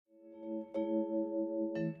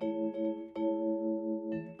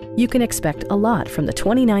You can expect a lot from the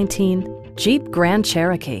 2019 Jeep Grand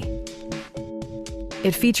Cherokee.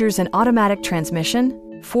 It features an automatic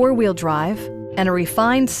transmission, four-wheel drive, and a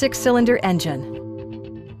refined six-cylinder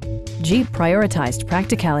engine. Jeep prioritized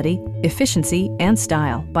practicality, efficiency, and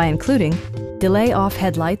style by including delay-off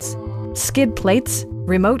headlights, skid plates,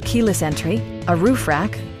 remote keyless entry, a roof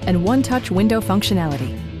rack, and one-touch window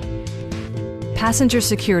functionality. Passenger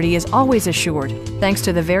security is always assured thanks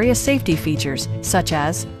to the various safety features such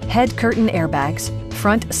as head curtain airbags,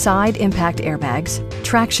 front side impact airbags,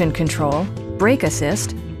 traction control, brake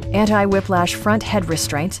assist, anti-whiplash front head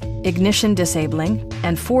restraints, ignition disabling,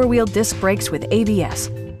 and four-wheel disc brakes with ABS.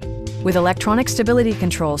 With electronic stability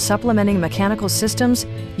control supplementing mechanical systems,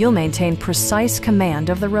 you'll maintain precise command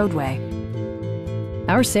of the roadway.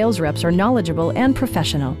 Our sales reps are knowledgeable and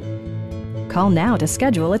professional. Call now to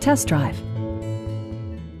schedule a test drive.